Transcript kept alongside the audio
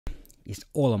is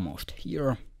almost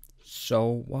here.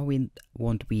 So what we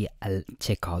want to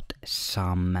check out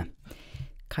some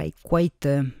quite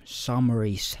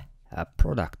summarish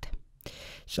product.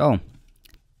 So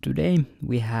today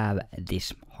we have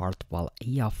this Hartwall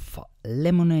Jaffa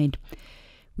Lemonade,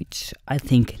 which I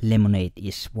think lemonade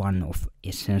is one of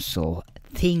essential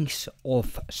things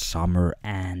of summer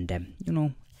and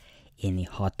any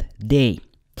hot day,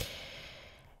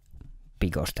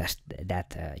 because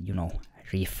that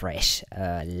refresh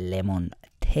lemon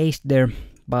taste there.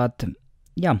 But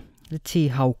yeah, let's see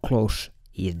how close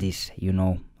is this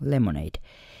lemonade.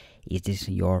 Is this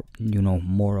your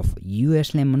more of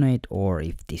US lemonade, or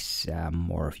if this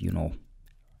more of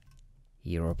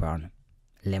European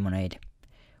lemonade,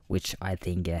 which I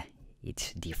think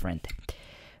it's different.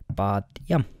 But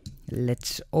yeah,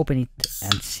 let's open it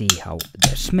and see how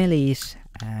the smell is.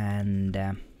 And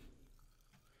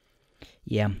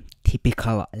yeah,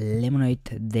 typical lemonade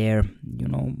there,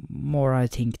 more I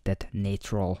think that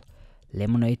natural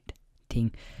lemonade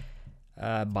thing.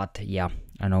 But yeah,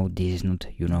 I know this is not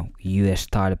US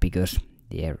style, because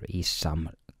there is some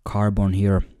carbon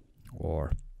here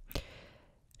or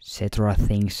etc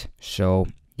things. So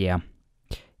yeah,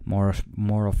 more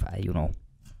of a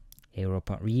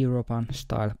European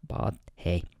style. But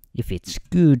hey, if it's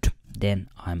good, then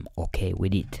I'm okay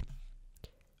with it.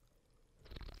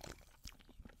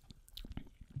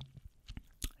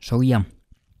 So yeah,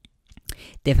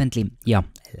 definitely, yeah,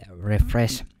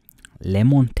 refresh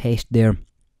lemon taste there.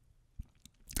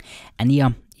 And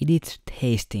yeah, it is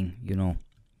tasting,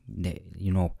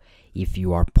 if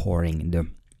you are pouring the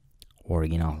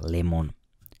original lemon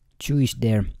juice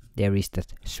there, there is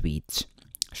that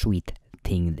sweet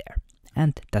thing there,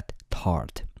 and that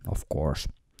tart, of course,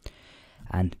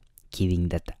 and giving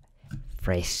that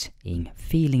freshing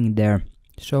feeling there.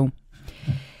 So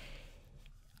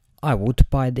I would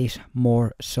buy this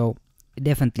more. So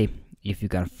definitely, if you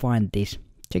can find this,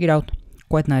 check it out.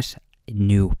 Quite nice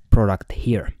new product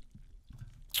here.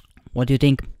 What do you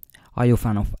think? Are you a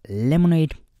fan of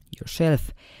lemonade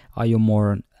yourself? Are you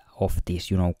more of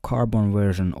this carbon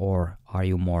version, or are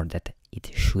you more that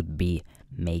it should be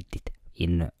made it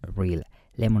in real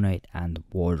lemonade and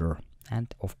water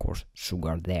and of course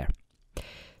sugar there?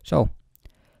 So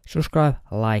subscribe,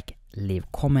 like,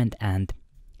 leave comment, and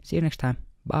see you next time.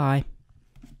 Bye.